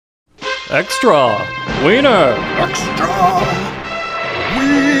Extra Wiener. Extra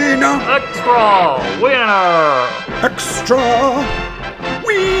Wiener. Extra Wiener. Extra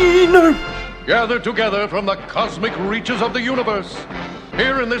Wiener. Gathered together from the cosmic reaches of the universe,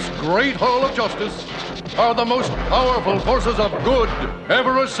 here in this great hall of justice, are the most powerful forces of good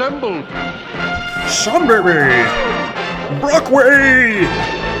ever assembled. Seanbaby. Brockway.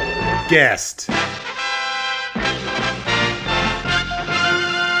 Guest.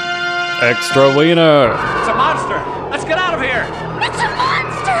 Extra Wiener. It's a monster! Let's get out of here! It's a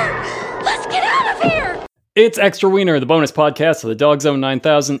monster! Let's get out of here! It's Extra Wiener, the bonus podcast of the Dog Zone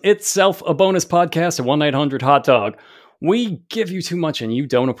 9000. Itself a bonus podcast at 1-800-HOT-DOG. We give you too much and you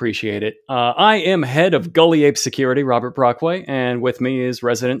don't appreciate it. I am head of Gully Ape Security, Robert Brockway, and with me is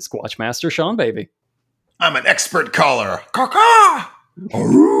resident Squatch Master Seanbaby. I'm an expert caller. Caw-caw.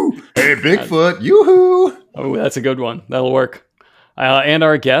 Hey, Bigfoot. Yoo-hoo. Oh, that's a good one. That'll work. And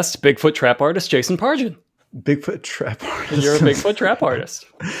our guest, Bigfoot trap artist Jason Pargin. Bigfoot trap artist. You're a Bigfoot trap artist.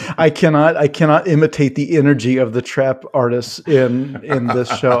 I cannot imitate the energy of the trap artists in this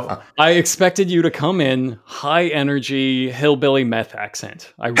show. I expected you to come in high energy hillbilly meth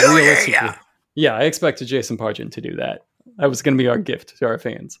accent. I realistically, yeah, I expected Jason Pargin to do that. That was going to be our gift to our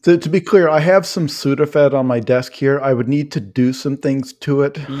fans. To be clear, I have some Sudafed on my desk here. I would need to do some things to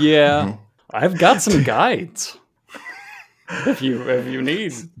it. Yeah, I've got some guides. If you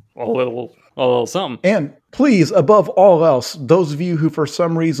need a little something. And please, above all else, those of you who for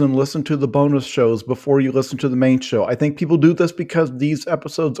some reason listen to the bonus shows before you listen to the main show, I think people do this because these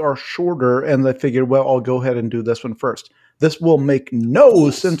episodes are shorter and they figured, well, I'll go ahead and do this one first. This will make no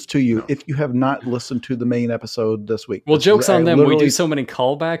sense to you if you have not listened to the main episode this week. Well, joke's on them. We do so many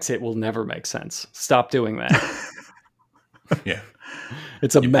callbacks, it will never make sense. Stop doing that. Yeah.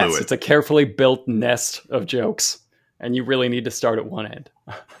 It's a mess. It's a carefully built nest of jokes. And you really need to start at one end.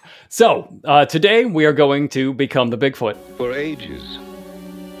 So, today we are going to become the Bigfoot. For ages,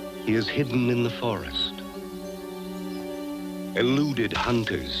 he is hidden in the forest, eluded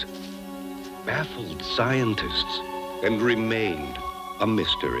hunters, baffled scientists, and remained a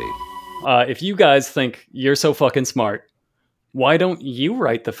mystery. If you guys think you're so fucking smart, why don't you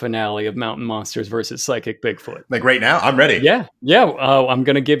write the finale of Mountain Monsters versus Psychic Bigfoot? Like right now? I'm ready. Yeah. I'm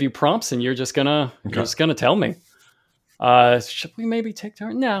going to give you prompts and you're just gonna tell me. Should we maybe take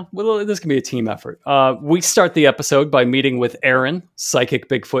turn? No, well, this can be a team effort. We start the episode by meeting with Aaron, Psychic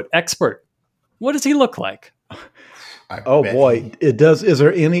Bigfoot expert. What does he look like? Oh boy, it does. Is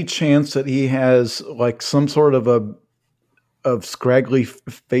there any chance that he has like some sort of scraggly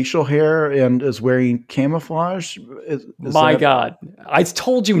facial hair and is wearing camouflage? My God, I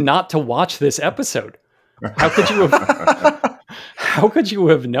told you not to watch this episode. How could you have? How could you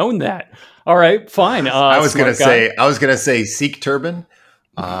have known that? All right, fine. I was gonna say Sikh turban,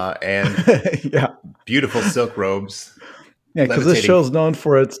 and beautiful silk robes. Yeah, because this show is known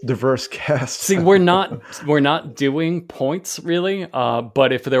for its diverse cast. See, we're not doing points really,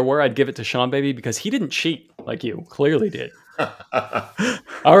 but if there were, I'd give it to Seanbaby because he didn't cheat like you clearly did.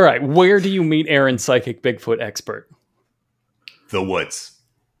 All right, where do you meet Aaron, Psychic Bigfoot expert? The woods.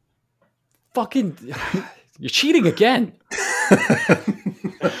 Fucking, you're cheating again.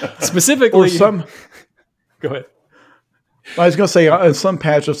 Specifically, Go ahead. I was going to say on some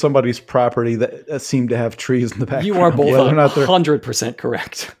patch of somebody's property that seemed to have trees in the background. You are both 100%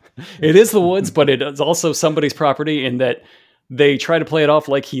 correct. It is the woods, but it is also somebody's property in that they try to play it off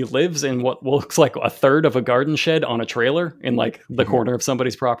like he lives in what looks like a third of a garden shed on a trailer in like the corner of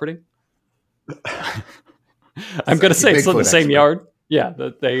somebody's property. I'm going to say it's in the same yard. Yeah,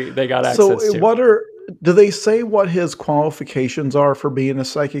 they got access to. Do they say what his qualifications are for being a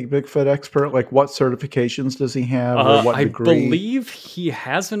Psychic Bigfoot expert? Like what certifications does he have or what degree? I believe he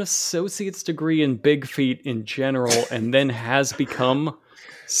has an associate's degree in Big Feet in general and then has become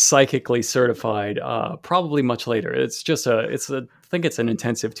psychically certified probably much later. It's just I think it's an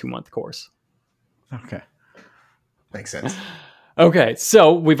intensive 2-month course. Okay. Makes sense. Okay,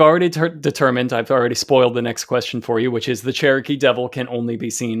 so we've already determined, I've already spoiled the next question for you, which is the Cherokee Devil can only be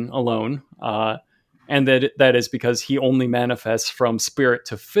seen alone. And that is because he only manifests from spirit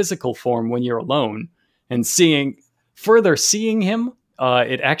to physical form when you're alone. And seeing him,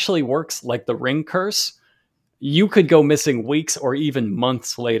 it actually works like the ring curse. You could go missing weeks or even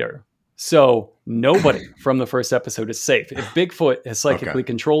months later. So nobody from the first episode is safe. If Bigfoot has psychically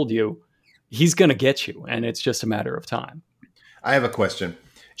controlled you, he's going to get you. And it's just a matter of time. I have a question.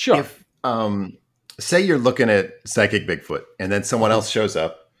 Sure. If, say you're looking at Psychic Bigfoot and then someone else shows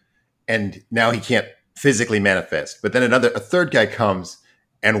up and now he can't physically manifest, but then a third guy comes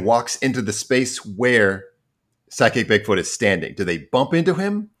and walks into the space where Psychic Bigfoot is standing. Do they bump into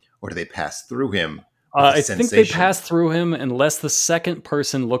him or do they pass through him? with I the think they sensation? pass through him unless the second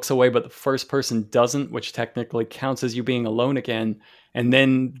person looks away, but the first person doesn't, which technically counts as you being alone again. And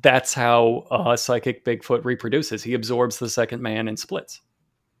then that's how Psychic Bigfoot reproduces. He absorbs the second man and splits.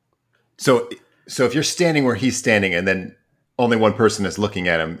 So if you're standing where he's standing and then only one person is looking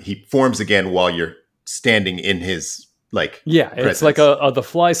at him, he forms again while you're standing in his it's presence. like a the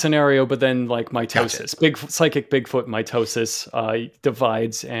fly scenario, but then like mitosis. Gotcha. Psychic Bigfoot mitosis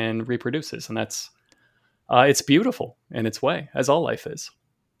divides and reproduces, and that's it's beautiful in its way, as all life is.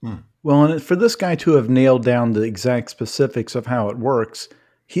 Well, and for this guy to have nailed down the exact specifics of how it works,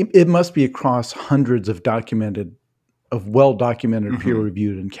 it must be across hundreds of well-documented,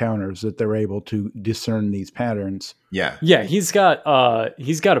 peer-reviewed encounters that they're able to discern these patterns. Yeah. He's got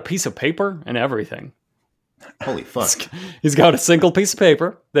a piece of paper and everything. Holy fuck. He's got a single piece of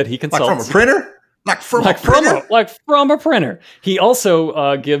paper that he consults. Like from a printer? Like from a printer? He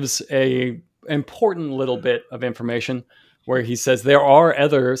also gives a important little bit of information where he says there are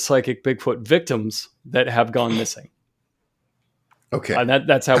other Psychic Bigfoot victims that have gone missing. Okay. And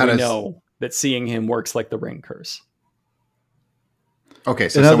that's how we know that seeing him works like the ring curse. Okay,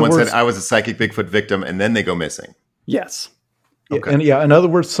 so someone said I was a Psychic Bigfoot victim and then they go missing. Yes. Okay. And in other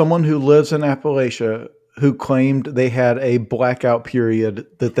words, someone who lives in Appalachia who claimed they had a blackout period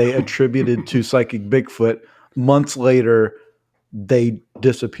that they attributed to Psychic Bigfoot, months later, they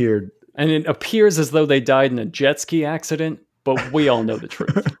disappeared. And it appears as though they died in a jet ski accident, but we all know the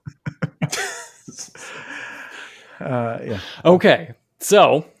truth. Yeah. Okay,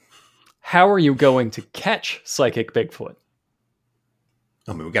 so how are you going to catch Psychic Bigfoot?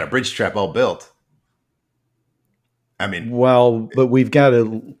 I mean, we got a bridge trap all built. I mean, Well, but we've got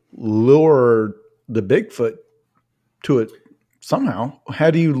to lure the Bigfoot to it somehow.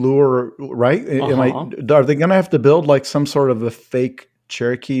 How do you lure, right? Are they going to have to build like some sort of a fake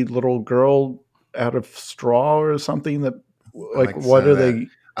Cherokee little girl out of straw or something that what are they?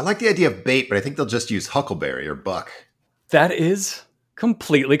 I like the idea of bait, but I think they'll just use huckleberry or buck. That is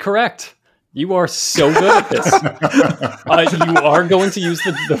completely correct. You are so good at this. You are going to use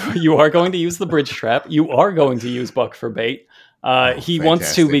the bridge trap. You are going to use buck for bait. He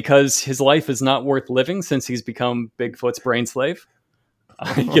wants to because his life is not worth living since he's become Bigfoot's brain slave.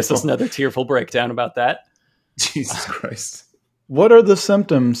 He gives us another tearful breakdown about that. Jesus Christ. What are the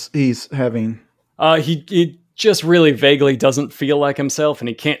symptoms he's having? He just really vaguely doesn't feel like himself, and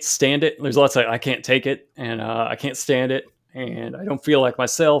he can't stand it. There's lots of I can't take it, and I can't stand it, and I don't feel like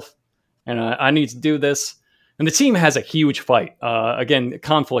myself, and I need to do this. And the team has a huge fight. Again,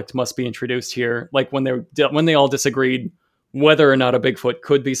 conflict must be introduced here. Like when they all disagreed whether or not a Bigfoot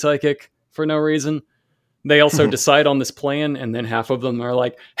could be psychic for no reason. They also decide on this plan, and then half of them are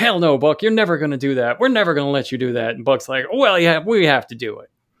like, hell no, Buck, you're never going to do that. We're never going to let you do that. And Buck's like, well, yeah, we have to do it.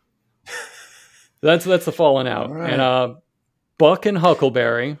 That's the falling out. Right. And Buck and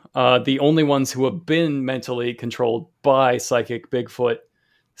Huckleberry, the only ones who have been mentally controlled by Psychic Bigfoot,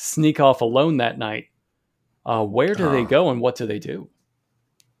 sneak off alone that night. Where do they go and what do they do?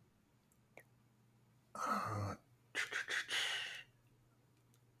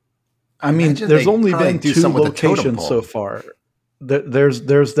 I mean, there's only been 2 locations so far. There's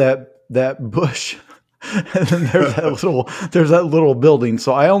that bush, and then there's that little building.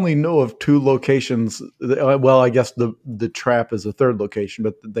 So I only know of 2 locations. Well, I guess the trap is a 3rd location,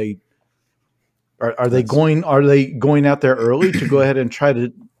 but they are they going out there early to go ahead and try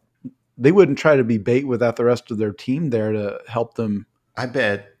to? They wouldn't try to be bait without the rest of their team there to help them. I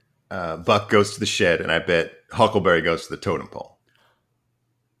bet Buck goes to the shed, and I bet Huckleberry goes to the totem pole.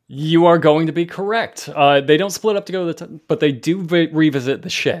 You are going to be correct. They don't split up to go to but they do revisit the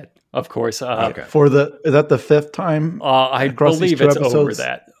shed, of course. Okay. Is that the 5th time? I believe it's over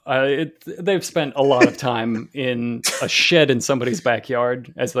that. They've spent a lot of time in a shed in somebody's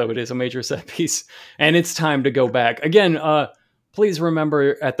backyard, as though it is a major set piece, and it's time to go back again. Please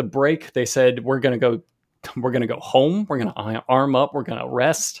remember, at the break, they said we're gonna go home. We're gonna arm up. We're gonna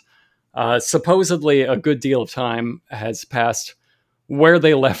rest. Supposedly, a good deal of time has passed where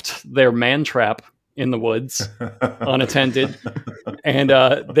they left their man trap in the woods unattended. And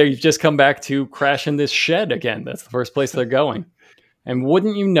they've just come back to crash in this shed again. That's the first place they're going. And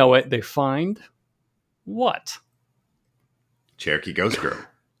wouldn't you know it, they find what? Cherokee Ghost Girl.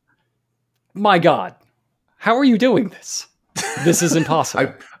 My God. How are you doing this? This is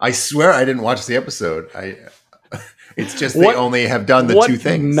impossible. I swear I didn't watch the episode. It's just they only have done the 2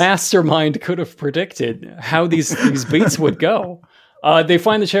 things. What mastermind could have predicted how these beats would go? They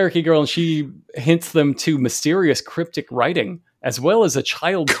find the Cherokee girl, and she hints them to mysterious cryptic writing, as well as a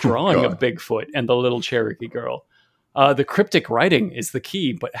child's drawing of Bigfoot and the little Cherokee girl. The cryptic writing is the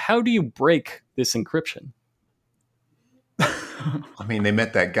key, but how do you break this encryption? I mean, they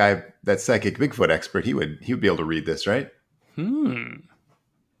met that guy, that psychic Bigfoot expert. He would be able to read this, right?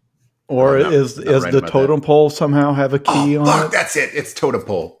 Or is the totem pole somehow have a key on it? That's it. It's totem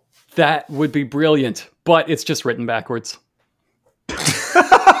pole. That would be brilliant, but it's just written backwards.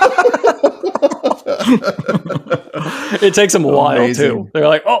 It takes them a while too. They're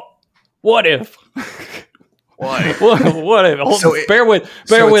like, "Oh, what if? What if? Bear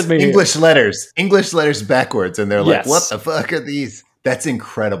with me. English letters backwards, and they're like, "What the fuck are these?" That's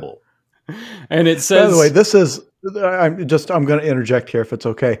incredible. And it says, by the way, this is. I'm going to interject here if it's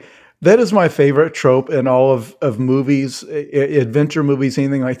okay. That is my favorite trope in all of movies, adventure movies,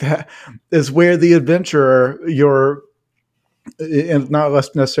 anything like that, is where the adventurer, and not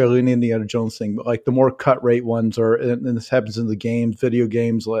less necessarily an Indiana Jones thing, but like the more cut rate ones, and this happens in the games, video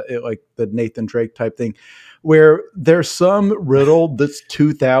games, like the Nathan Drake type thing, where there's some riddle that's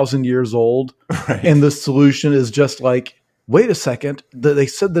 2,000 years old, right, and the solution is just like, wait a second, they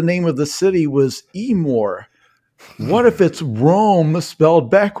said the name of the city was Emor. What if it's Rome spelled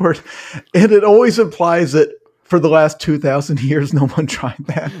backward? And it always implies that for the last 2,000 years, no one tried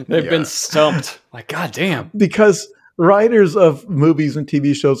that. They've been stumped. Like, goddamn. Because writers of movies and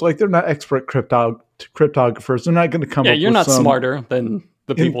TV shows, like, they're not expert cryptographers. They're not going to come up with you're not smarter than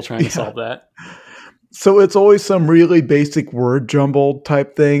the people trying to solve that. So it's always some really basic word jumble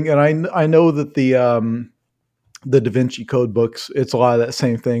type thing. And I know that the Da Vinci Code books, it's a lot of that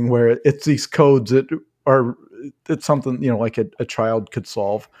same thing where it's these codes that are, it's something, like a child could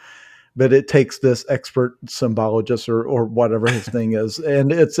solve, but it takes this expert symbologist or whatever his thing is.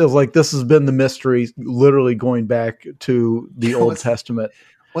 And it's like, this has been the mystery literally going back to the Old Testament.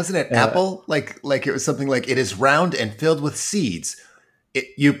 Wasn't it apple? Like it was something like, it is round and filled with seeds.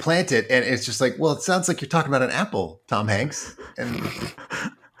 You plant it and it's just like, well, it sounds like you're talking about an apple, Tom Hanks. And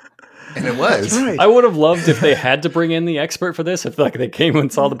it was. Right. I would have loved if they had to bring in the expert for this. If like they came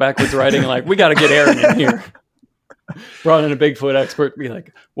and saw the backwards writing, like, we got to get Aaron in here. Brought in a Bigfoot expert, be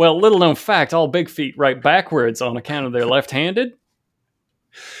like, well, little known fact, all big feet write backwards on account of they're left-handed.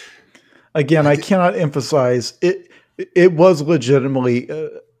 Again, I cannot emphasize it. It was legitimately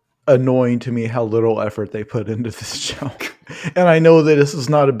annoying to me how little effort they put into this show. And I know that this is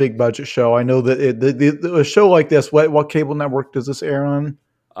not a big budget show. I know that a show like this, what cable network does this air on?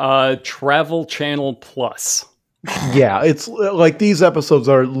 Travel Channel Plus. Yeah, it's like these episodes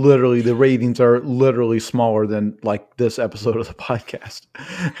are literally, the ratings are literally smaller than like this episode of the podcast.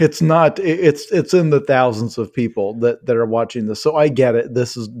 It's not, it's in the thousands of people that are watching this. So I get it.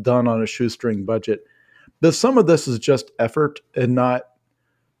 This is done on a shoestring budget. But some of this is just effort and not,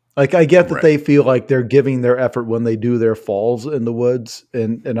 like, I get that they feel like they're giving their effort when they do their falls in the woods.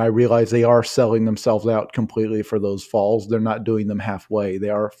 And I realize they are selling themselves out completely for those falls. They're not doing them halfway.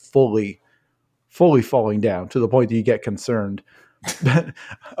 They are fully falling down to the point that you get concerned. But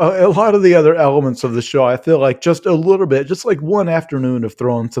a lot of the other elements of the show, I feel like just a little bit, just like one afternoon of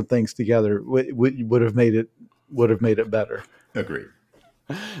throwing some things together would have made it better. Agreed.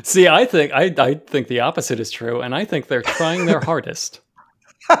 See, I think the opposite is true, and I think they're trying their hardest.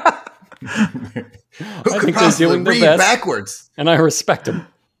 I think they're doing their best backwards, and I respect them.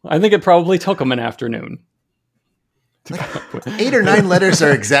 I think it probably took them an afternoon. Like 8 or 9 letters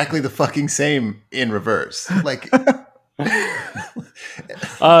are exactly the fucking same in reverse. Like, is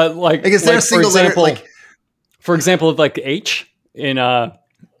there a single letter? Like, for example, like H in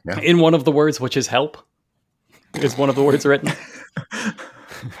one of the words, which is help, is one of the words written.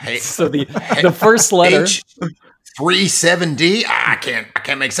 Hey, so the first letter H37D. I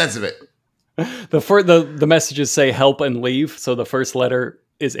can't make sense of it. The messages say help and leave, so the first letter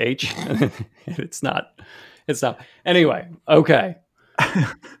is H. It's not. Anyway, okay.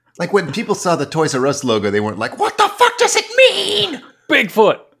 Like when people saw the Toys R Us logo, they weren't like, "What the fuck does it mean?"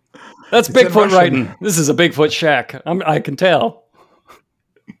 Bigfoot. That's Bigfoot writing. This is a Bigfoot shack. I can tell.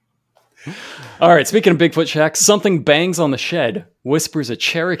 All right, speaking of Bigfoot shack, something bangs on the shed, whispers a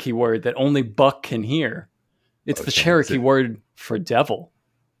Cherokee word that only Buck can hear. It's the Cherokee word for devil.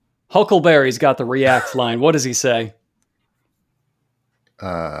 Huckleberry's got the react line. What does he say?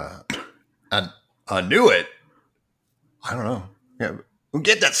 I knew it. I don't know. Yeah,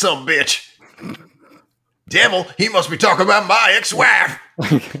 get that son of a bitch. Devil, he must be talking about my ex-wife.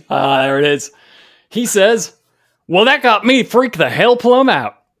 There it is. He says, well, that got me freak the hell plumb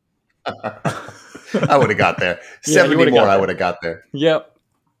out. I would have got there. 70 more, I would have got there. Yep.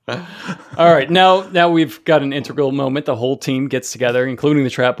 All right, now we've got an integral moment. The whole team gets together, including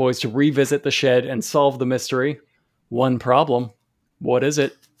the Trap Boys, to revisit the shed and solve the mystery. One problem. What is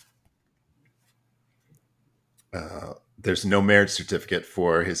it? There's no marriage certificate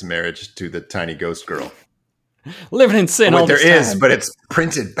for his marriage to the tiny ghost girl. Living in sin all this time. There is, but it's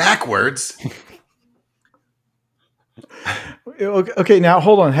printed backwards. Okay, now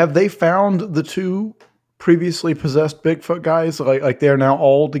hold on. Have they found the two previously possessed Bigfoot guys? Like they're now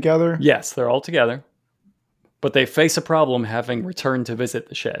all together? Yes, they're all together. But they face a problem having returned to visit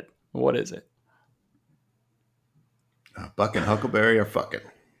the shed. What is it? Buck and Huckleberry are fucking.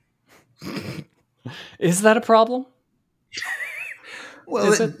 Is that a problem?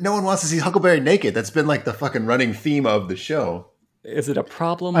 Well, no one wants to see Huckleberry naked. That's been like the fucking running theme of the show. Is it a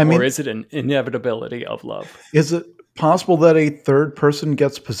problem or is it an inevitability of love? Is it possible that a third person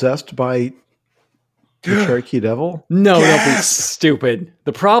gets possessed by the Cherokee Devil? No, don't be stupid.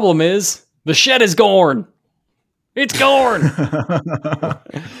 The problem is the shed is gone. It's gone.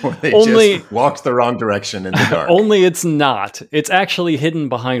 Or they just walked the wrong direction in the dark. Only it's not. It's actually hidden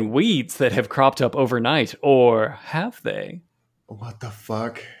behind weeds that have cropped up overnight. Or have they? What the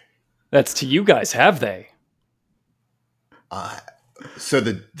fuck? That's to you guys, have they? So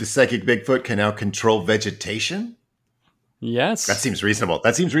the psychic Bigfoot can now control vegetation? Yes. That seems reasonable.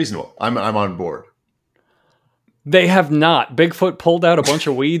 I'm on board. They have not. Bigfoot pulled out a bunch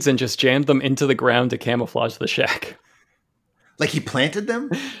of weeds and just jammed them into the ground to camouflage the shack. Like he planted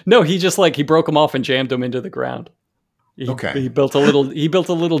them? No, he just he broke them off and jammed them into the ground. He built a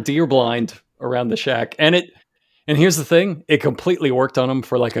little deer blind around the shack, and here's the thing, it completely worked on him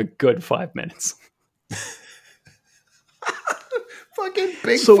for like a good 5 minutes. Fucking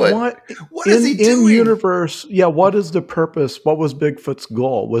Bigfoot. So what is he doing? In universe, what is the purpose? What was Bigfoot's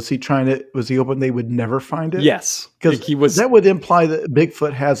goal? Was he hoping they would never find it? Yes. Because that would imply that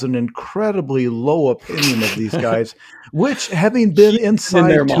Bigfoot has an incredibly low opinion of these guys, which, having been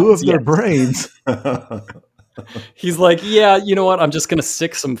inside two of their brains... He's like, yeah, you know what? I'm just going to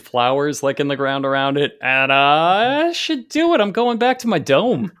stick some flowers in the ground around it, and I should do it. I'm going back to my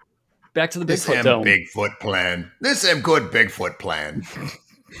dome. Back to the Bigfoot dome. Bigfoot plan. This am good Bigfoot plan.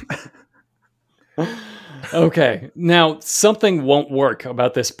 Okay, now something won't work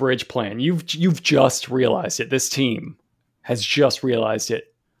about this bridge plan. You've just realized it. This team has just realized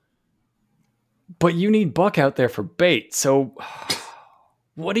it. But you need Buck out there for bait. So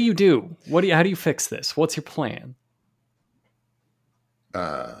what do you do? How do you fix this? What's your plan?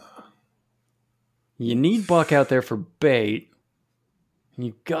 You need Buck out there for bait.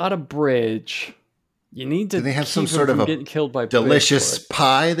 You got a bridge. You need to. Do they have keep some him sort of from a getting killed by delicious Bigfoot.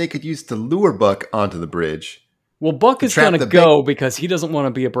 pie they could use to lure Buck onto the bridge? Well, Buck is going to go because he doesn't want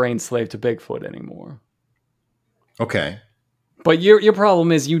to be a brain slave to Bigfoot anymore. Okay. But your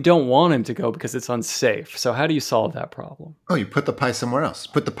problem is you don't want him to go because it's unsafe. So how do you solve that problem? Oh, you put the pie somewhere else.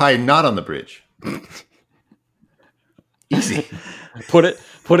 Put the pie not on the bridge. Easy. Put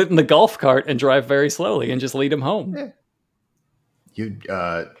it in the golf cart and drive very slowly and just lead him home. Yeah. You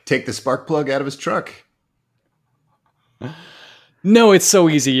take the spark plug out of his truck. No, it's so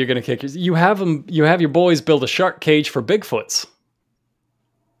easy. You're going to kick. You have your boys build a shark cage for Bigfoots,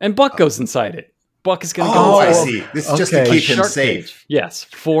 and Buck goes inside it. Buck is going to go. Oh, I see. This is just to keep him safe. Cage. Yes,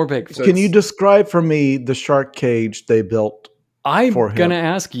 for Bigfoot. So can you describe for me the shark cage they built? I'm going to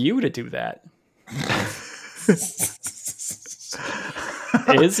ask you to do that.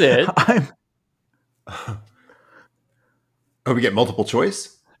 Is it? Oh, we get multiple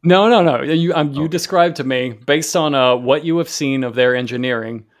choice? No. You describe to me, based on what you have seen of their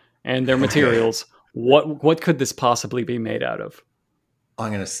engineering and their materials, what could this possibly be made out of? I'm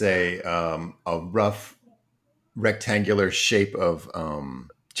going to say a rough rectangular shape of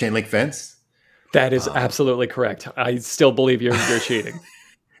chain link fence. That is absolutely correct. I still believe you're cheating.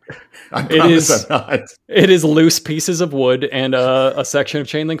 I promise I'm not. It is loose pieces of wood and a section of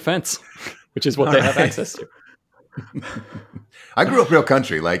chain link fence, which is what they have access to. I grew up real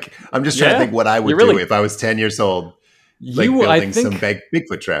country. I'm just trying to think what I would do if I was 10 years old, building some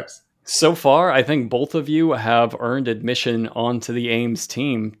Bigfoot traps. So far, I think both of you have earned admission onto the Ames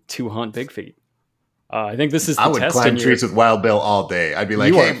team to hunt Bigfeet. I think this is the test. I would climb trees with Wild Bill all day. I'd be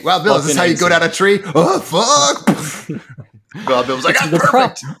like, hey, Wild Bill, is this how you go down a tree? Oh, fuck. Wild Bill was like, I'm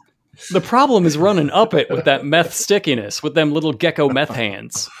perfect. The problem is running up it with that meth stickiness, with them little gecko meth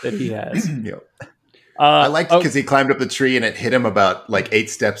hands that he has. Yep. I liked because he climbed up the tree and it hit him about 8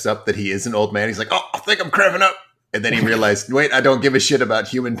 steps up that he is an old man. He's like, oh, I think I'm cramping up. And then he realized, wait, I don't give a shit about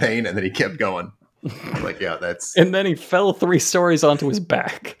human pain. And then he kept going. That's... And then he fell 3 stories onto his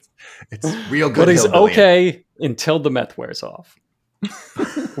back. It's real good. But he's okay until the meth wears off.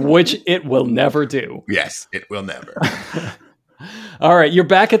 Which it will never do. Yes, it will never. All right, you're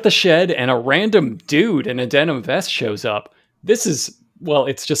back at the shed and a random dude in a denim vest shows up. This is well,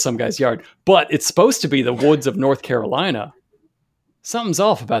 it's just some guy's yard, but it's supposed to be the woods of North Carolina. Something's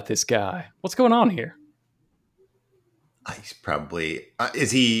off about this guy. What's going on here? He's probably...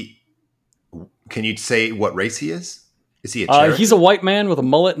 is he... Can you say what race he is? Is he a Cherokee? He's a white man with a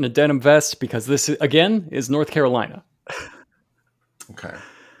mullet and a denim vest because this, again, is North Carolina. Okay.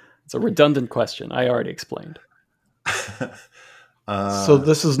 It's a redundant question. I already explained. So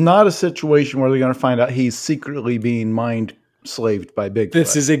this is not a situation where they're going to find out he's secretly being mind-slaved by Bigfoot.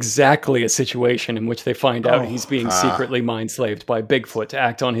 This is exactly a situation in which they find out he's being secretly mind-slaved by Bigfoot to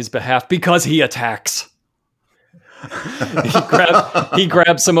act on his behalf because he attacks. He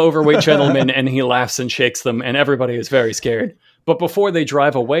grabs some overweight gentlemen and he laughs and shakes them, and everybody is very scared. But before they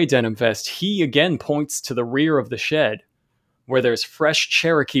drive away, Denim Vest, he again points to the rear of the shed where there's fresh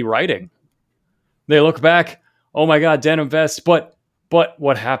Cherokee writing. They look back. Oh my God, Denim Vest. But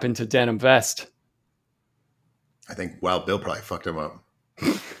what happened to Denim Vest? I think Wild Bill probably fucked him up.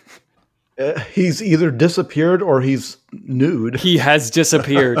 He's either disappeared or he's nude. He has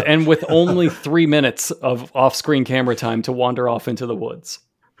disappeared, and with only 3 minutes of off-screen camera time to wander off into the woods.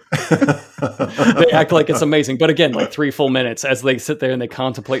 They act like it's amazing, but again, like 3 full minutes as they sit there and they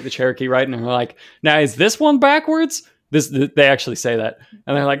contemplate the Cherokee writing, and they're like, now is this one backwards? They actually say that,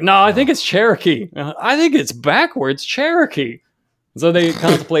 and they're like, no, I think it's Cherokee. I think it's backwards Cherokee. So they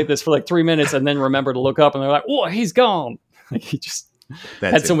contemplate this for like 3 minutes and then remember to look up, and they're like, oh, he's gone. Like he just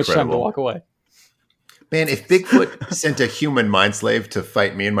had so much time to walk away. Man, if Bigfoot sent a human mind slave to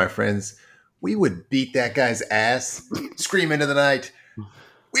fight me and my friends, we would beat that guy's ass, scream into the night,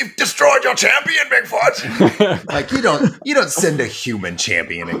 "We've destroyed your champion, Bigfoot!" Like you don't send a human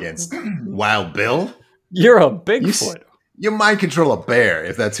champion against Wild Bill. You're a Bigfoot. You mind control a bear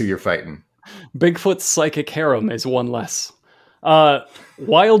if that's who you're fighting. Bigfoot's psychic harem is one less.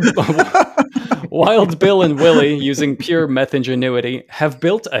 Wild Bill and Willie, using pure meth ingenuity, have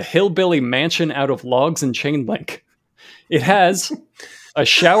built a hillbilly mansion out of logs and chain link. It has a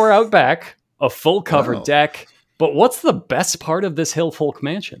shower out back, a full covered deck, but what's the best part of this hill folk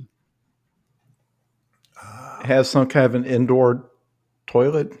mansion? It has some kind of an indoor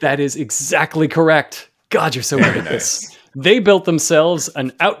toilet. That is exactly correct. God, you're so good at this. They built themselves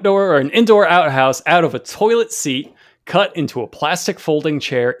an indoor outhouse out of a toilet seat cut into a plastic folding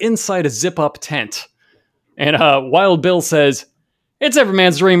chair inside a zip-up tent. And Wild Bill says, "It's every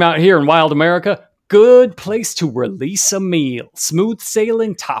man's dream out here in wild America. Good place to release a meal. Smooth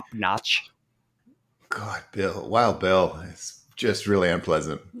sailing, top notch." God, Wild Bill is just really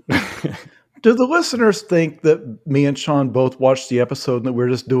unpleasant. Do the listeners think that me and Sean both watched the episode and that we're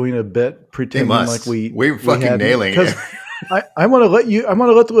just doing a bit, pretending like we're fucking nailing it? I want to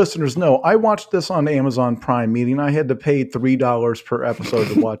let the listeners know I watched this on Amazon Prime, meaning I had to pay $3 per episode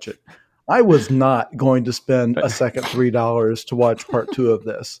to watch it. I was not going to spend a second $3 to watch part 2 of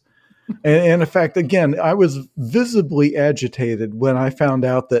this. And in fact, again, I was visibly agitated when I found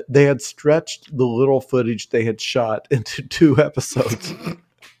out that they had stretched the little footage they had shot into 2 episodes.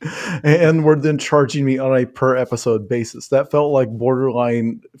 And were then charging me on a per episode basis. That felt like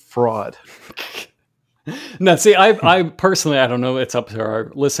borderline fraud. No, see, I personally, I don't know. It's up to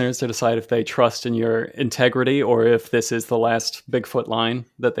our listeners to decide if they trust in your integrity or if this is the last Bigfoot line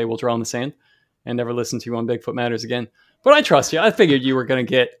that they will draw in the sand and never listen to you on Bigfoot Matters again. But I trust you. I figured you were going to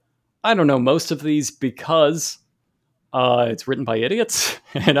get, I don't know, most of these because it's written by idiots.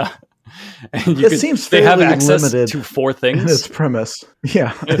 And it seems fairly they have access limited to 4 things. In its premise.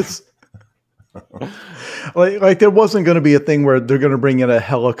 Yeah. It's like there wasn't going to be a thing where they're going to bring in a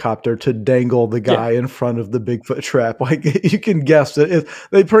helicopter to dangle the guy in front of the Bigfoot trap. Like you can guess that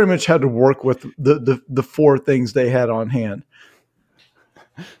they pretty much had to work with the 4 things they had on hand.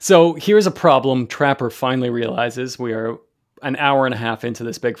 So here's a problem Trapper finally realizes. We are an hour and a half into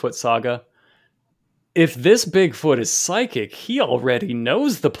this Bigfoot saga. If this Bigfoot is psychic, he already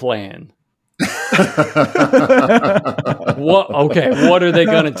knows the plan. What are they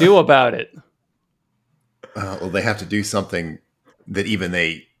going to do about it? Well, they have to do something that even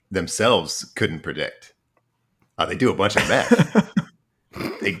they themselves couldn't predict. They do a bunch of meth.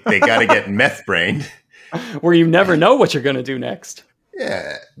 they got to get meth brained. Where you never know what you're going to do next.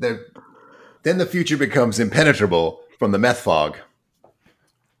 Yeah. Then the future becomes impenetrable from the meth fog.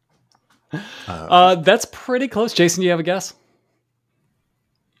 That's pretty close. Jason, do you have a guess?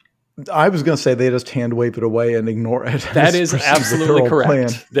 I was going to say they just hand wave it away and ignore it. That is absolutely correct. Plan.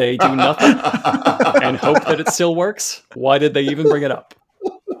 They do nothing and hope that it still works. Why did they even bring it up?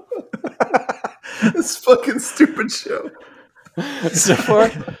 This fucking stupid show. So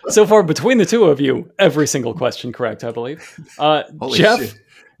far, between the two of you, every single question correct, I believe.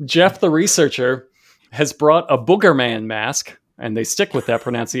 Jeff, the researcher, has brought a Booger Man mask and they stick with that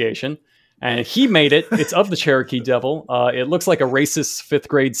pronunciation. And he made it. It's of the Cherokee Devil. It looks like a racist 5th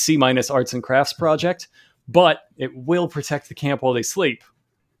grade C- arts and crafts project, but it will protect the camp while they sleep.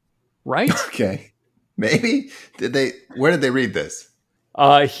 Right? Okay. Maybe? Where did they read this?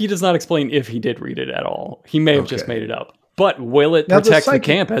 He does not explain if he did read it at all. He may have just made it up. But will it protect the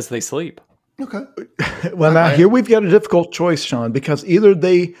camp as they sleep? Okay. Well, now here we've got a difficult choice, Sean, because either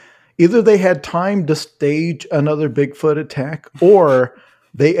they had time to stage another Bigfoot attack, or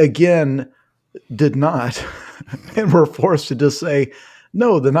they again did not and were forced to just say,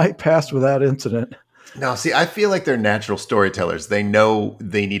 no, the night passed without incident. No, see, I feel like they're natural storytellers. They know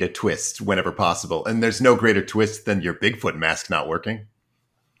they need a twist whenever possible. And there's no greater twist than your Bigfoot mask not working.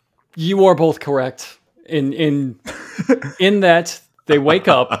 You are both correct. In that they wake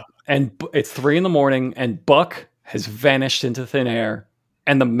up and it's 3 a.m. and Buck has vanished into thin air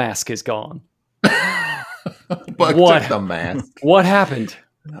and the mask is gone. Buck took the mask. What happened?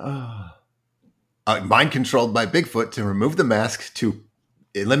 Mind controlled by Bigfoot to remove the mask to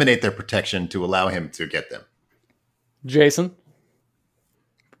eliminate their protection to allow him to get them. Jason?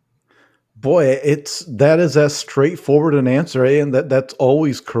 Boy, that is as straightforward an answer, and that's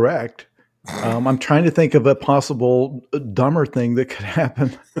always correct. I'm trying to think of a possible dumber thing that could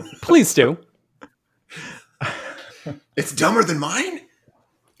happen. Please do. It's dumber than mine?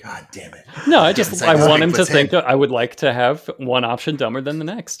 God damn it. No, I want him to think that I would like to have one option dumber than the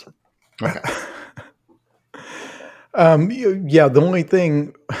next. Okay. The only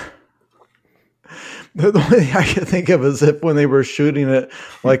thing I can think of is if when they were shooting it,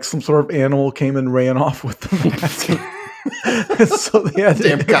 like some sort of animal came and ran off with the mask. So they had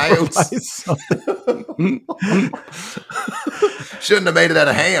damn coyotes. Shouldn't have made it out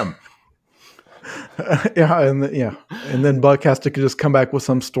of ham. And then Buck has to just come back with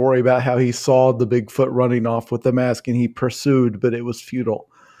some story about how he saw the Bigfoot running off with the mask and he pursued, but it was futile.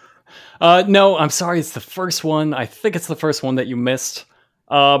 No, I'm sorry. It's the first one. I think it's the first one that you missed.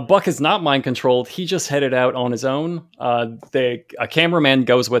 Buck is not mind controlled. He just headed out on his own. A cameraman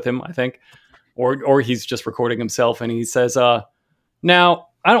goes with him, I think, or he's just recording himself. And he says, now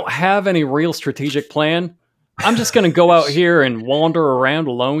I don't have any real strategic plan. I'm just going to go out here and wander around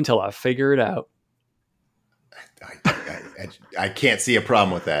alone till I figure it out. I can't see a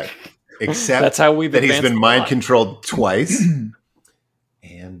problem with that, except that's how we've that he's been mind controlled twice.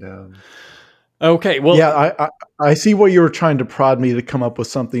 And okay, well, yeah, I see where you were trying to prod me to come up with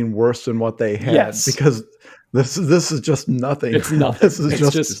something worse than what they had. Yes, because this is just nothing. It's nothing. This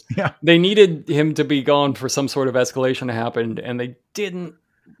is just They needed him to be gone for some sort of escalation to happen, and they didn't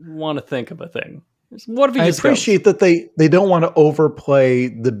want to think of a thing. What if he just appreciate goes? that they don't want to overplay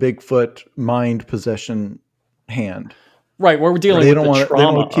the Bigfoot mind possession hand. Right, where we're dealing with the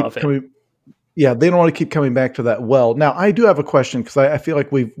trauma of it. Yeah, they don't want to keep coming back to that well. Now, I do have a question because I feel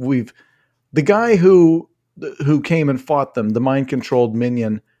like we've the guy who came and fought them, the mind-controlled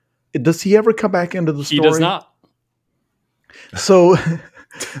minion, does he ever come back into the story? He does not. So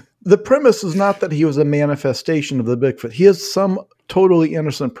the premise is not that he was a manifestation of the Bigfoot. He is some totally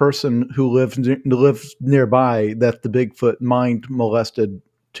innocent person who lives nearby that the Bigfoot mind molested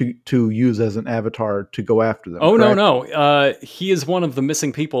to use as an avatar to go after them. Oh, correct? no. He is one of the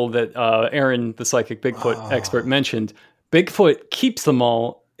missing people that Aaron, the psychic Bigfoot expert, mentioned. Bigfoot keeps them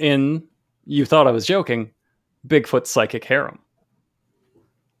all in, you thought I was joking, Bigfoot's psychic harem.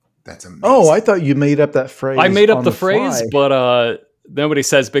 That's amazing. Oh, I thought you made up that phrase. I made up the phrase, but nobody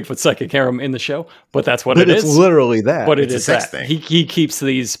says Bigfoot psychic harem in the show, but that's what it is. It's literally that. But it is that. He keeps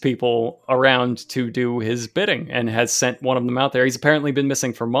these people around to do his bidding and has sent one of them out there. He's apparently been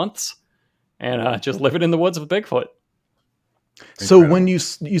missing for months and just living in the woods with Bigfoot. So when you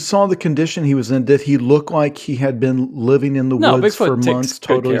saw the condition he was in, did he look like he had been living in the woods Bigfoot for months?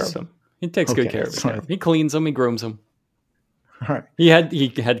 Totally. Care of him. He takes good care of him. He cleans them. He grooms them. All right. He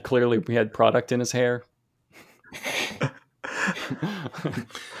had product in his hair.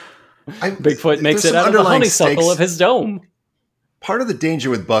 Bigfoot makes it out of the honeysuckle of his dome. Part of the danger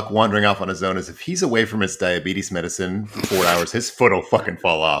with Buck wandering off on his own is if he's away from his diabetes medicine for 4 hours, his foot will fucking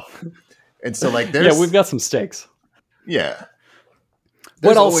fall off. And so, we've got some stakes. Yeah,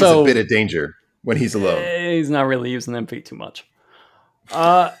 there's always a bit of danger when he's alone. He's not really using them feet too much.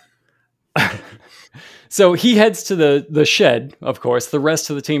 So he heads to the shed, of course. The rest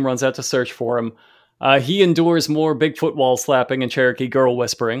of the team runs out to search for him. He endures more Bigfoot wall slapping and Cherokee girl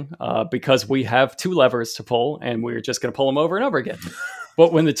whispering because we have 2 levers to pull, and we're just going to pull them over and over again.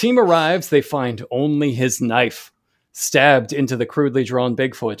 But when the team arrives, they find only his knife stabbed into the crudely drawn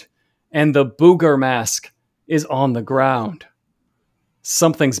Bigfoot, and the booger mask is on the ground.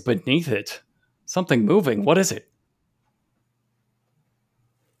 Something's beneath it. Something moving. What is it?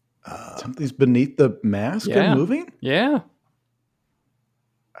 Something's beneath the mask and moving? Yeah.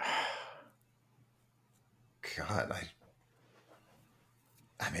 God,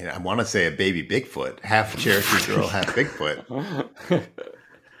 I mean, I want to say a baby Bigfoot. Half Cherokee girl, half Bigfoot.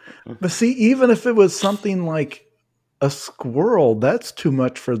 But see, even if it was something like a squirrel, that's too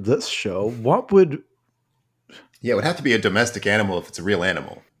much for this show. What would... Yeah, it would have to be a domestic animal if it's a real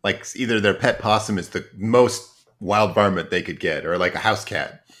animal. Like either their pet possum is the most wild varmint they could get, or like a house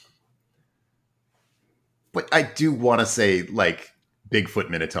cat. But I do want to say like Bigfoot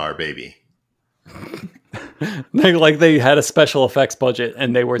Minotaur baby. Like they had a special effects budget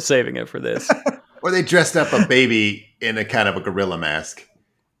and they were saving it for this. Or they dressed up a baby in a kind of a gorilla mask.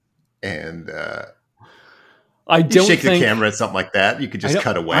 And I don't shake the camera at something like that. You could just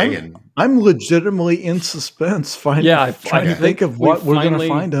cut away. I'm legitimately in suspense. Trying to think of what we're going to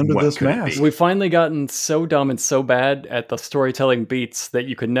find under this mask. We've finally gotten so dumb and so bad at the storytelling beats that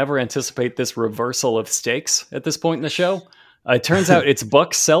you could never anticipate this reversal of stakes at this point in the show. It turns out it's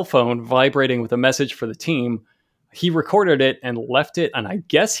Buck's cell phone vibrating with a message for the team. He recorded it and left it, and I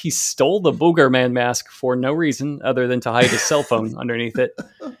guess he stole the Booger Man mask for no reason other than to hide his cell phone underneath it.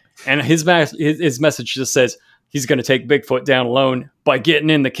 And his message just says, he's going to take Bigfoot down alone by getting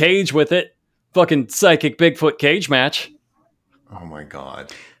in the cage with it. Fucking psychic Bigfoot cage match. Oh my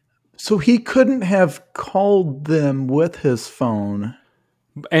God. So he couldn't have called them with his phone.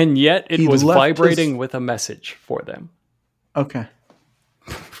 And yet it was vibrating with a message for them. Okay.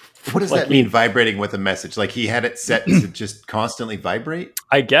 What does that mean, vibrating with a message? Like he had it set to just constantly vibrate?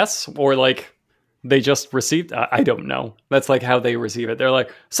 I guess. Or like they just received... I don't know. That's like how they receive it. They're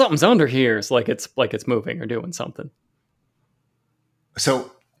like, something's under here. It's like it's moving or doing something.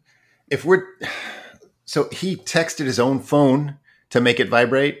 So so he texted his own phone to make it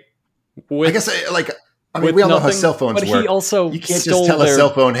vibrate? We all know how cell phones work. You can't just tell a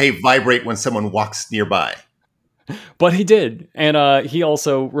cell phone, hey, vibrate when someone walks nearby. But he did. And he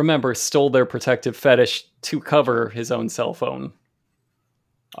also, remember, stole their protective fetish to cover his own cell phone.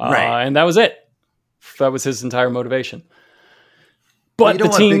 Right. And that was it. That was his entire motivation. But you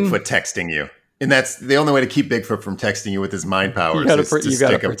don't want Bigfoot texting you. And that's the only way to keep Bigfoot from texting you with his mind powers. You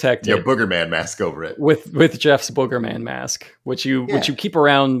got to protect your Booger Man mask over it. With Jeff's Booger Man mask, which you keep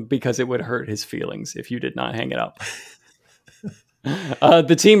around because it would hurt his feelings if you did not hang it up.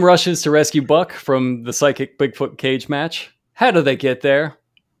 The team rushes to rescue Buck from the psychic Bigfoot cage match. How do they get there?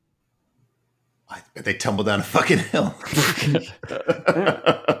 I bet they tumble down a fucking hill.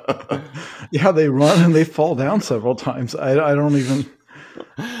 Yeah, they run and they fall down several times. I don't even...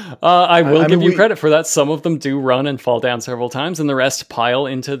 I will give you credit for that. Some of them do run and fall down several times, and the rest pile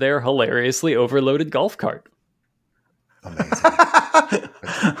into their hilariously overloaded golf cart. Amazing.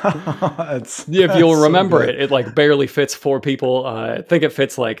 If you'll remember it like barely fits 4 people. I think it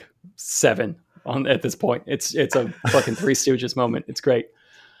fits like 7 at this point. It's a fucking Three Stooges moment. It's great.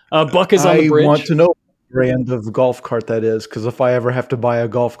 Buck is on the bridge. I want to know what brand of golf cart that is, because if I ever have to buy a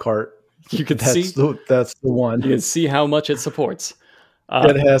golf cart, you can that's the one. You can see how much it supports.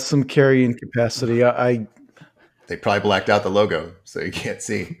 It has some carrying capacity. They probably blacked out the logo, so you can't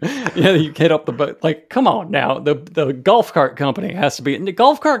see. Yeah, you hit up the boat. Like, come on now. The golf cart company has to be. The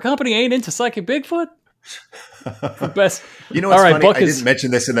golf cart company ain't into psychic Bigfoot. The best. You know what's funny? I didn't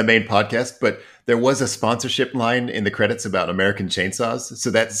mention this in the main podcast, but there was a sponsorship line in the credits about American chainsaws. So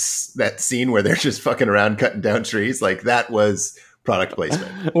that's that scene where they're just fucking around cutting down trees. Like that was product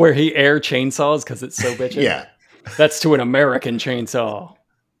placement. Where he air chainsaws because it's so bitchy. Yeah. That's to an American chainsaw.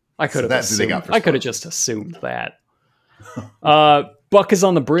 I could have just assumed that. Buck is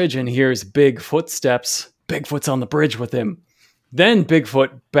on the bridge and hears big footsteps. Bigfoot's on the bridge with him. Then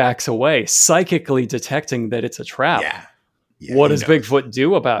Bigfoot backs away, psychically detecting that it's a trap. Yeah, what does Bigfoot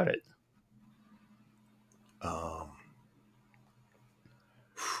do about it?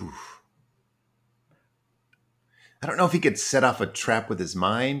 I don't know if he could set off a trap with his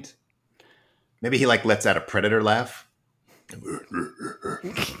mind. Maybe he lets out a predator laugh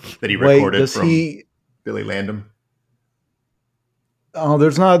that he recorded from Billy Landham. Oh,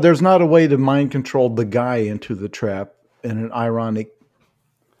 there's not a way to mind control the guy into the trap in an ironic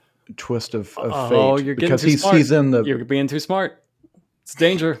twist of fate. Oh, you're getting too smart. You're being too smart. It's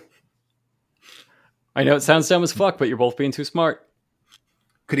danger. I know it sounds dumb as fuck, but you're both being too smart.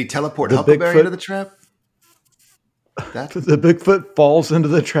 Could he teleport Huckleberry into the trap? The Bigfoot falls into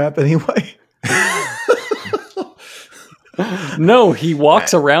the trap anyway. No, he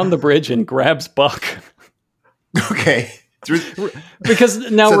walks around the bridge and grabs Buck. Okay.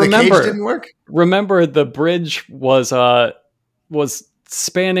 Because now so remember, the cage didn't work? Remember the bridge was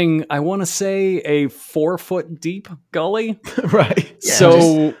spanning, I want to say, a 4-foot deep gully. Right. Yeah,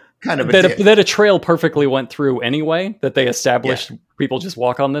 so kind of that a trail perfectly went through anyway, that they established people just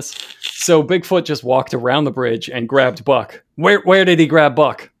walk on this. So Bigfoot just walked around the bridge and grabbed Buck. Where did he grab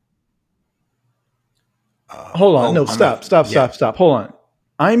Buck? Hold on. No, stop. Hold on.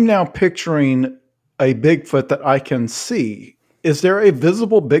 I'm now picturing a Bigfoot that I can see. Is there a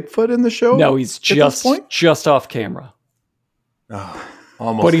visible Bigfoot in the show? No, he's just off camera. Oh,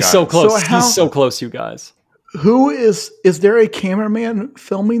 almost. But he's so close. He's so close, you guys. Who is there a cameraman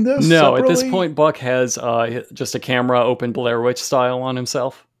filming this? No, separately? At this point, Buck has just a camera open Blair Witch style on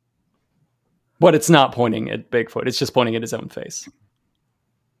himself. But it's not pointing at Bigfoot. It's just pointing at his own face.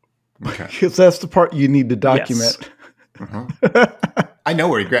 Okay. Because that's the part you need to document. Yes. I know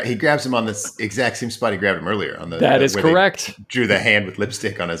where he grabs him on this exact same spot he grabbed him earlier. That is correct. Drew the hand with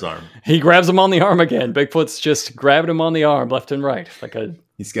lipstick on his arm. He grabs him on the arm again. Bigfoot's just grabbed him on the arm left and right.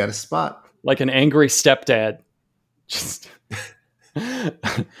 He's got a spot. Like an angry stepdad. Just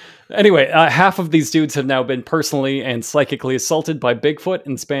Anyway, half of these dudes have now been personally and psychically assaulted by Bigfoot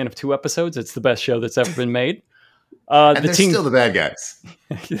in the span of 2 episodes. It's the best show that's ever been made. And they're still the bad guys.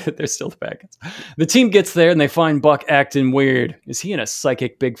 They're still the bad guys. The team gets there and they find Buck acting weird. Is he in a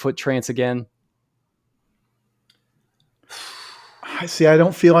psychic Bigfoot trance again? I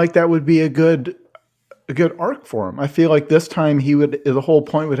don't feel like that would be a good arc for him. I feel like this time the whole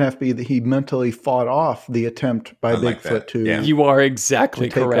point would have to be that he mentally fought off the attempt by Bigfoot to. Yeah. You are exactly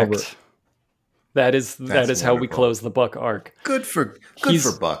correct. Over. That is how we close the Buck arc. Good for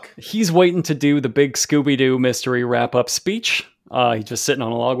Buck. He's waiting to do the big Scooby-Doo mystery wrap-up speech. He's just sitting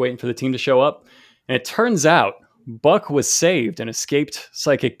on a log waiting for the team to show up. And it turns out Buck was saved and escaped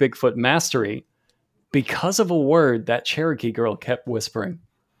psychic Bigfoot mastery because of a word that Cherokee girl kept whispering.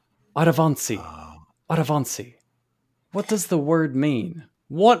 Aravansi. Aravansi. What does the word mean?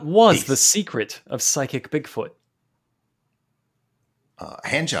 What was the secret of psychic Bigfoot?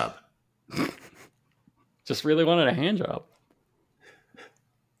 Hand job. Just really wanted a hand job.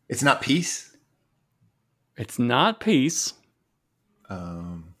 It's not peace? It's not peace.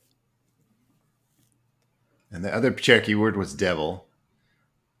 And the other Cherokee word was devil.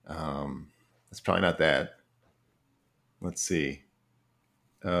 It's probably not that. Let's see.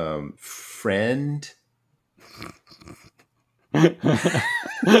 Friend. Well,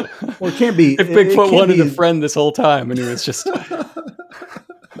 it can't be. If Bigfoot wanted a friend this whole time and he was just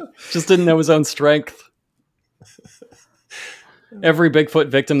didn't know his own strength. Every Bigfoot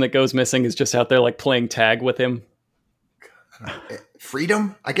victim that goes missing is just out there like playing tag with him.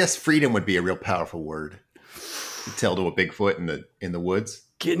 Freedom? I guess freedom would be a real powerful word. You tell to a Bigfoot in the woods.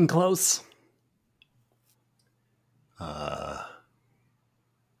 Getting close.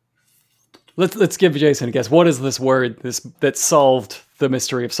 Let's give Jason a guess. What is this word that solved the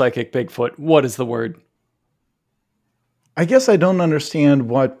mystery of psychic Bigfoot? What is the word? I guess I don't understand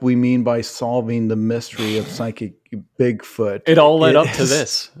what we mean by solving the mystery of psychic Bigfoot. It all led up to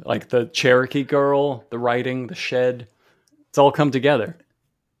this. Like the Cherokee girl, the writing, the shed. It's all come together.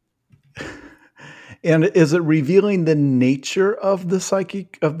 And is it revealing the nature of the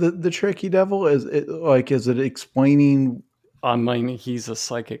psychic of the Cherokee devil? Is it explaining? I mean, he's a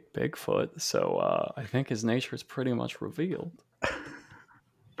psychic Bigfoot, so I think his nature is pretty much revealed.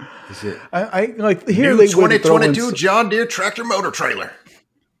 Is it? I like here new they 2022 John Deere tractor motor trailer.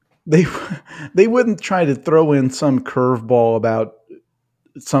 They wouldn't try to throw in some curveball about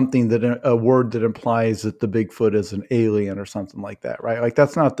something a word that implies that the Bigfoot is an alien or something like that, right? Like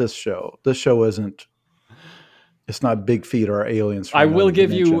that's not this show. This show isn't. It's not Big Feet or aliens. I will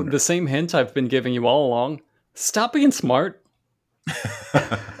give you the same hint I've been giving you all along. Stop being smart.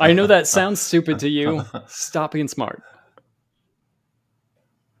 I know that sounds stupid to you. Stop being smart.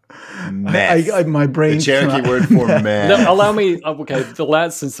 Meth. My brain. The Cherokee word for meth. No, allow me. Okay,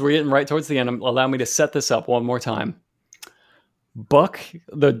 since we're getting right towards the end, allow me to set this up one more time. Buck,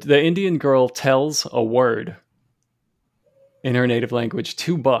 the Indian girl, tells a word in her native language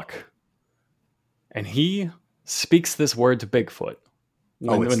to Buck, and he speaks this word to Bigfoot.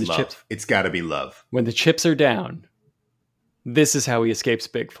 When the love. It's got to be love. When the chips are down, this is how he escapes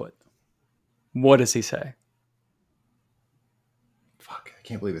Bigfoot. What does he say? Fuck, I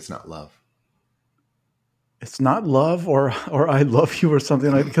can't believe it's not love. It's not love or I love you or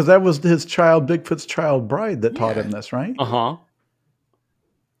something like that, because that was Bigfoot's child bride that taught him this, right? Uh-huh.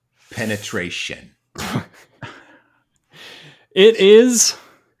 Penetration. It is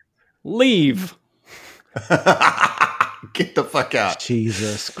leave. Get the fuck out.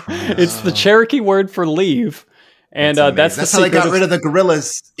 Jesus Christ. It's the Cherokee word for leave. And that's how they got rid of the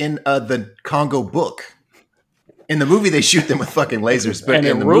gorillas in the Congo book. In the movie, they shoot them with fucking lasers, but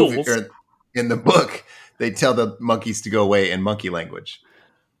in the book, they tell the monkeys to go away in monkey language.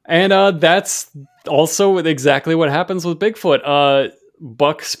 And that's also exactly what happens with Bigfoot.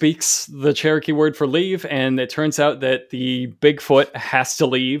 Buck speaks the Cherokee word for leave, and it turns out that the Bigfoot has to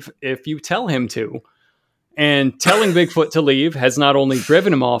leave if you tell him to. And telling Bigfoot to leave has not only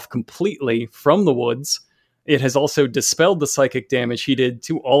driven him off completely from the woods, it has also dispelled the psychic damage he did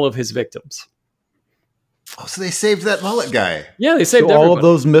to all of his victims. Oh, so they saved that mullet guy. Yeah, they saved all of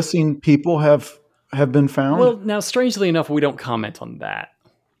those missing people have been found? Well, now, strangely enough, we don't comment on that.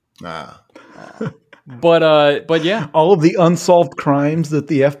 But yeah. All of the unsolved crimes that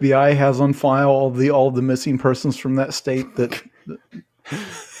the FBI has on file, all the missing persons from that state that...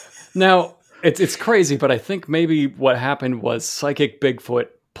 Now, it's crazy, but I think maybe what happened was Psychic Bigfoot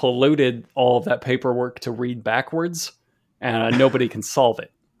polluted all of that paperwork to read backwards, and nobody can solve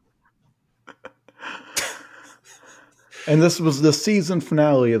it. And this was the season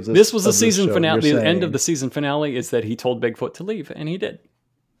finale of this. This was the season finale. The end of the season finale is that he told Bigfoot to leave, and he did.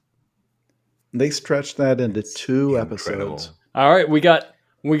 They stretched that into 2 episodes. All right, we got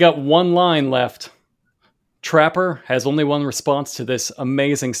one line left. Trapper has only one response to this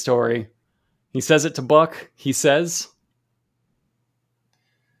amazing story. He says it to Buck. He says,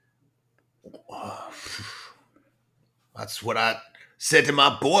 "That's what I said to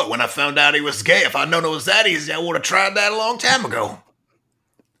my boy when I found out he was gay. If I'd known it was that easy, I would have tried that a long time ago."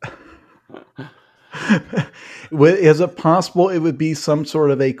 Is it possible it would be some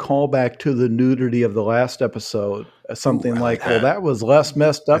sort of a callback to the nudity of the last episode? Something that was less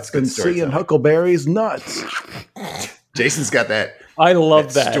messed up than seeing Huckleberry's nuts. Jason's got that. I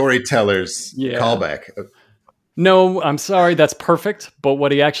love that. Storyteller's callback. No, I'm sorry, that's perfect. But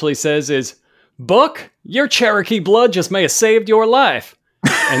what he actually says is, "Buck, your Cherokee blood just may have saved your life."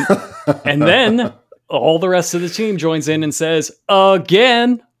 And then all the rest of the team joins in and says,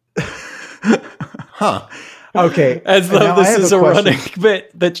 "Again." Huh. Okay. As though this is a running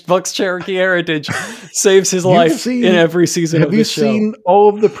bit that Buck's Cherokee heritage saves his life in every season of the show. Have you seen all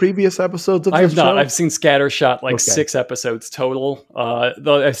of the previous episodes of the show? I have not. I've seen scattershot, 6 episodes total.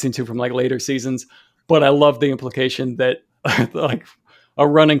 Though I've seen 2 from later seasons. But I love the implication that a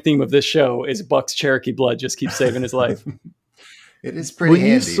running theme of this show is Buck's Cherokee blood just keeps saving his life. It is pretty handy.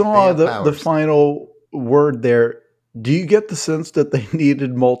 When you saw the final word there, do you get the sense that they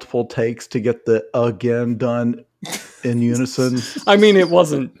needed multiple takes to get the again done in unison? I mean, it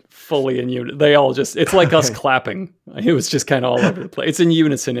wasn't fully in unison. They all just, it's like us clapping. It was just kind of all over the place. It's in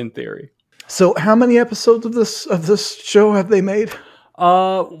unison in theory. So how many episodes of this show have they made?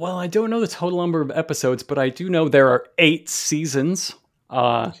 Well, I don't know the total number of episodes, but I do know there are 8 seasons.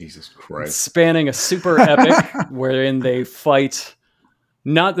 Jesus Christ. Spanning a super epic wherein they fight...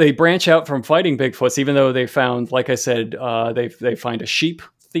 They branch out from fighting Bigfoots, even though they found, like I said, they find a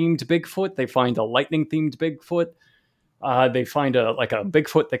sheep-themed Bigfoot. They find a lightning-themed Bigfoot. They find a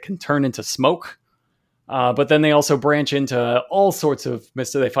Bigfoot that can turn into smoke. But then they also branch into all sorts of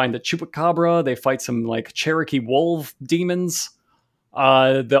mystery. They find the Chupacabra. They fight some Cherokee wolf demons.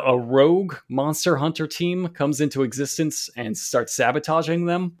 A rogue monster hunter team comes into existence and starts sabotaging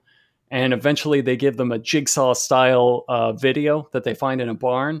them. And eventually they give them a Jigsaw-style video that they find in a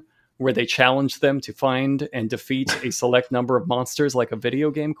barn where they challenge them to find and defeat a select number of monsters like a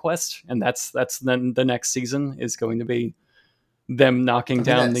video game quest. And that's then the next season is going to be them knocking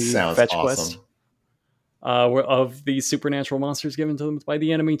down the fetch quest of the supernatural monsters given to them by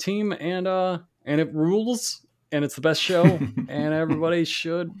the enemy team. And it rules, and it's the best show, and everybody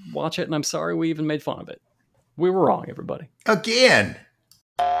should watch it. And I'm sorry we even made fun of it. We were wrong, everybody. Again.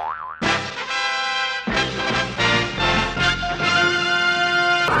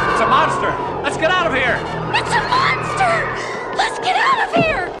 It's a monster! Let's get out of here! It's a monster! Let's get out of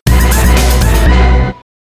here!